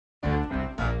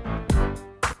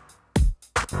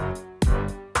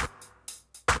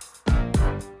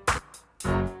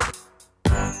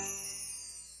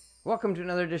Welcome to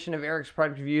another edition of Eric's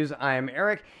Product Reviews. I am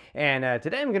Eric, and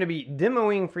today I'm going to be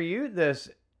demoing for you this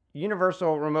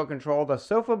universal remote control. The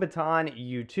SofaBaton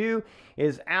U2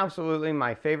 is absolutely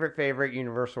my favorite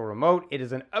universal remote. It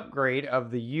is an upgrade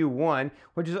of the U1,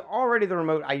 which is already the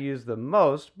remote I use the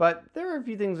most, but there are a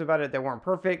few things about it that weren't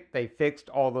perfect. They fixed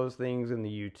all those things in the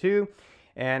U2,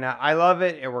 and I love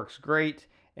it. It works great.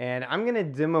 And I'm going to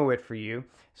demo it for you.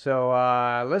 So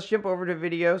let's jump over to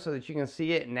video so that you can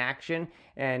see it in action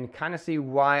and kind of see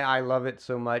why I love it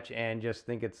so much and just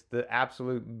think it's the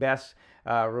absolute best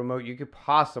remote you could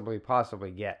possibly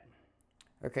get.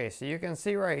 Okay, so you can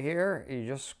see right here, you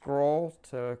just scroll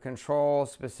to control a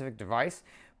specific device,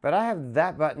 but I have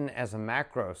that button as a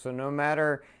macro. So no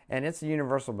matter, and it's a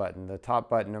universal button, the top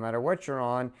button, no matter what you're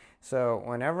on. So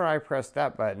whenever I press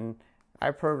that button, I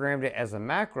programmed it as a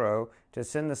macro to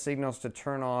send the signals to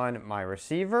turn on my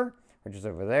receiver, which is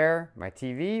over there, my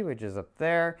TV, which is up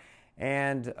there,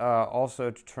 and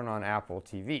also to turn on Apple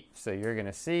TV. So you're going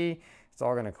to see it's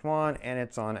all going to come on, and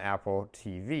it's on Apple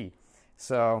TV.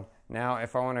 So now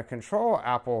if I want to control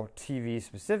Apple TV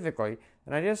specifically,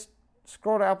 then I just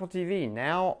scroll to Apple TV.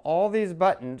 Now all these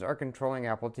buttons are controlling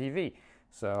Apple TV.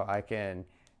 So I can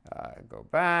go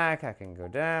back, I can go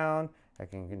down, I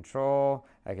can control,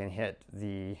 I can hit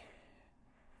the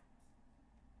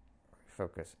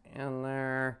focus in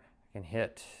there, I can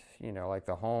hit, like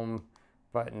the home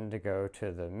button to go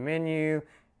to the menu.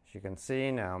 As you can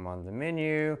see, now I'm on the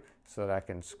menu so that I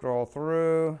can scroll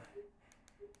through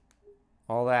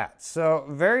all that. So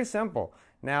very simple.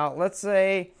 Now let's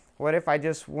say, what if I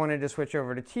just wanted to switch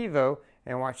over to TiVo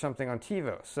and watch something on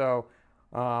TiVo? So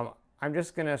I'm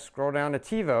just going to scroll down to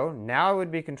TiVo. Now I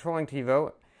would be controlling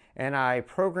TiVo, and I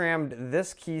programmed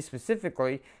this key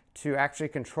specifically to actually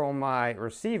control my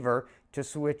receiver to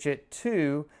switch it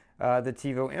to the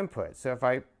TiVo input. So if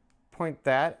I point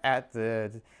that at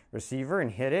the receiver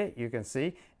and hit it, you can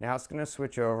see now it's going to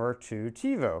switch over to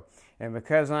TiVo. And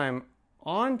because I'm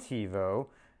on TiVo,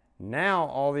 now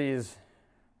all these,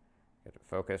 get to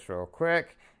focus real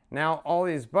quick, now all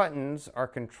these buttons are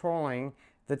controlling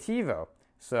the TiVo.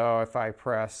 So if I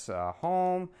press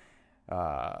home,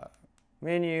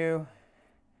 menu,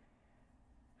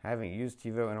 I haven't used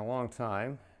TiVo in a long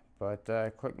time, but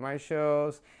click my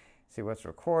shows, see what's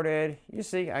recorded. You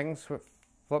see I can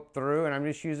flip through, and I'm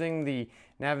just using the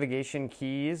navigation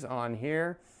keys on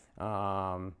here.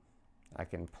 I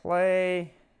can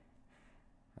play,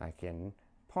 I can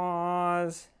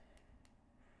pause.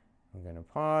 I'm going to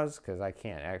pause because I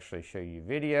can't actually show you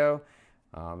video.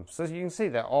 So you can see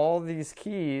that all these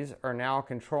keys are now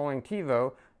controlling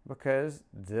TiVo because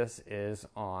this is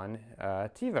on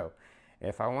TiVo.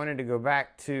 If I wanted to go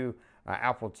back to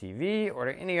Apple TV or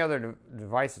to any other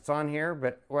device that's on here,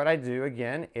 but what I do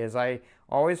again is I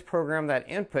always program that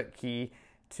input key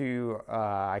to,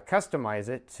 I customize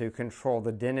it to control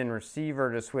the DIN and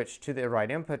receiver to switch to the right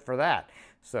input for that.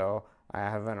 So I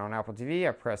have it on Apple TV,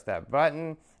 I press that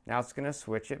button, now it's going to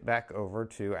switch it back over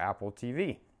to Apple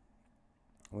TV,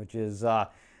 which is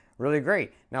really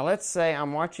great. Now let's say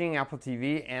I'm watching Apple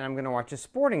TV and I'm going to watch a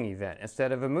sporting event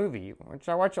instead of a movie, which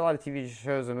I watch a lot of TV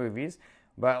shows and movies,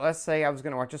 but let's say I was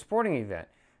going to watch a sporting event.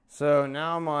 So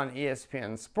now I'm on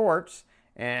ESPN Sports,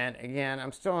 and again,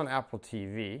 I'm still on Apple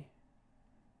TV. You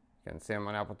can see I'm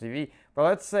on Apple TV, but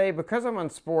let's say because I'm on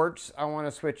sports, I want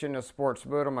to switch into sports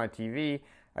mode on my TV.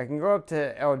 I can go up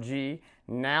to LG.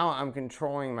 Now I'm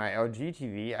controlling my LG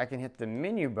TV. I can hit the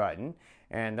menu button,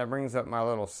 and that brings up my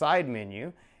little side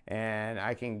menu, and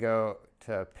I can go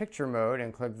to picture mode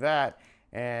and click that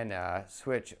and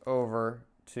switch over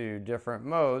to different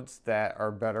modes that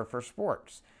are better for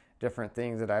sports. Different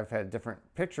things that I've had, different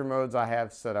picture modes I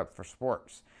have set up for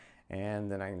sports. And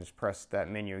then I can just press that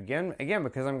menu again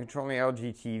because I'm controlling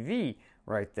LG TV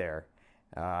right there.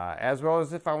 As well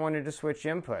as if I wanted to switch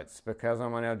inputs, because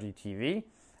I'm on LG TV,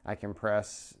 I can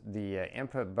press the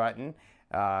input button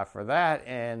for that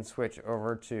and switch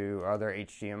over to other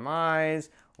HDMIs,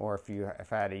 or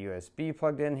if I had a USB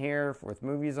plugged in here with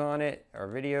movies on it or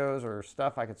videos or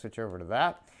stuff, I could switch over to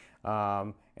that.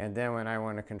 And then when I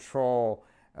want to control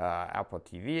Apple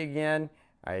TV again,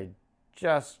 I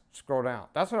just scroll down.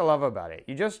 That's what I love about it.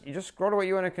 You just scroll to what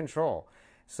you want to control.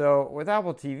 So with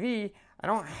Apple TV, I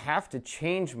don't have to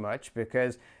change much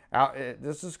because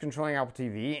this is controlling Apple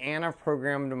TV, and I've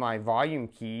programmed my volume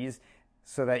keys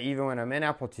so that even when I'm in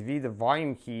Apple TV, the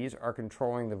volume keys are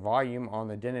controlling the volume on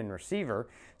the DIN and receiver.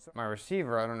 So my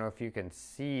receiver, I don't know if you can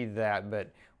see that,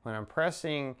 but when I'm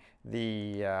pressing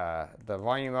the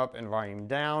volume up and volume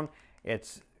down,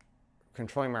 it's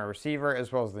controlling my receiver,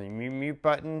 as well as the mute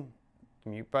button.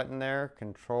 The mute button there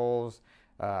controls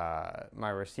my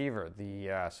receiver.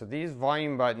 So these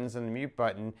volume buttons and the mute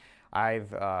button,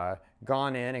 I've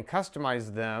gone in and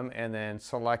customized them and then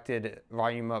selected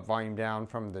volume up, volume down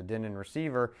from the Denon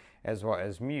receiver as well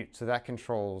as mute. So that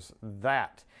controls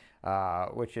that,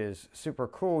 which is super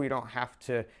cool. You don't have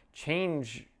to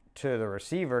change to the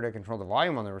receiver to control the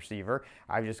volume on the receiver.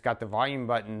 I've just got the volume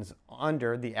buttons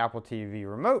under the Apple TV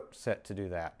remote set to do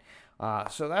that.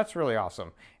 So that's really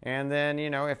awesome. And then, you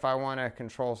know, if I want to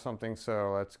control something,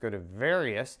 so let's go to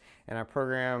various, and I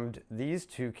programmed these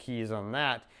two keys on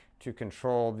that to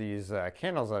control these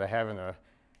candles that I have in the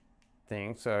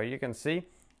thing. So you can see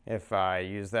if I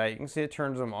use that, you can see it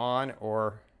turns them on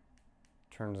or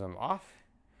turns them off.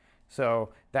 So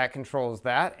that controls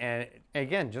that. And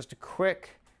again, just a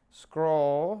quick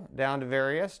scroll down to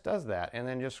various does that, and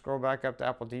then just scroll back up to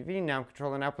Apple TV. Now I'm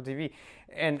controlling Apple TV,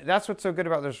 and that's what's so good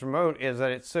about this remote, is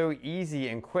that it's so easy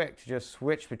and quick to just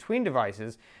switch between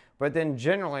devices. But then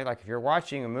generally, like if you're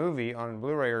watching a movie on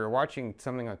Blu-ray or you're watching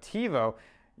something on TiVo,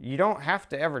 you don't have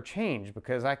to ever change,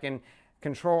 because I can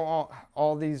control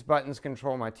all these buttons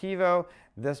control my TiVo.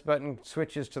 This button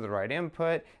switches to the right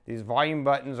input. These volume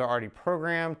buttons are already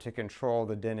programmed to control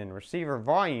the Denon receiver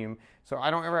volume, so I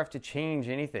don't ever have to change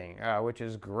anything, which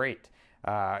is great.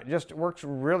 Just works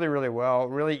really, really well,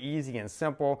 really easy and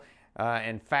simple,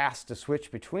 and fast to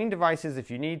switch between devices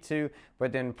if you need to,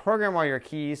 but then program all your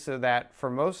keys so that for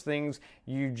most things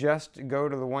you just go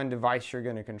to the one device you're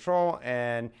going to control,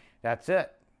 and that's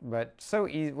it. But so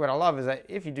easy. What I love is that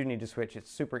if you do need to switch,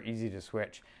 it's super easy to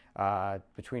switch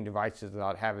between devices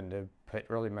without having to put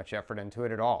really much effort into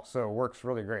it at all. So it works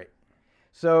really great.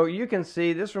 So you can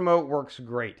see this remote works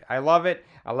great. I love it.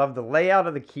 I love the layout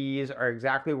of the keys are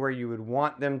exactly where you would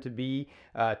want them to be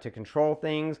to control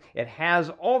things. It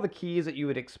has all the keys that you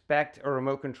would expect a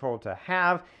remote control to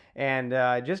have, and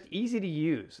just easy to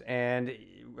use. And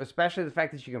especially the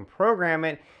fact that you can program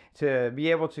it to be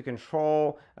able to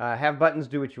control, have buttons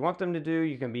do what you want them to do.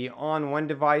 You can be on one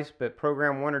device but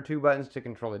program one or two buttons to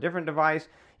control a different device.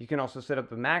 You can also set up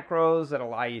the macros that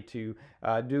allow you to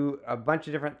do a bunch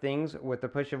of different things with the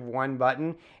push of one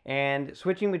button. And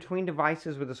switching between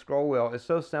devices with a scroll wheel is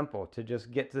so simple to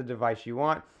just get to the device you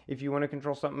want if you want to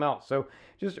control something else. So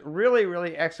just really,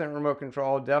 really excellent remote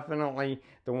control. Definitely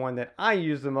the one that I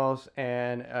use the most,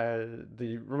 and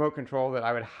the remote control that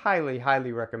I would highly,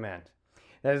 highly recommend.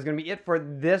 That is going to be it for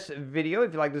this video.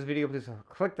 If you like this video, please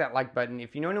click that like button.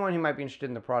 If you know anyone who might be interested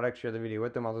in the product, share the video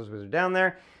with them. All those videos are down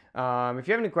there. If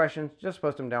you have any questions, just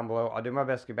post them down below. I'll do my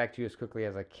best to get back to you as quickly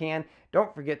as I can.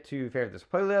 Don't forget to favorite this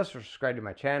playlist or subscribe to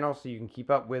my channel so you can keep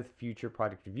up with future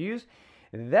product reviews.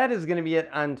 That is going to be it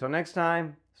until next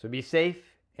time. So be safe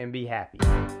and be happy.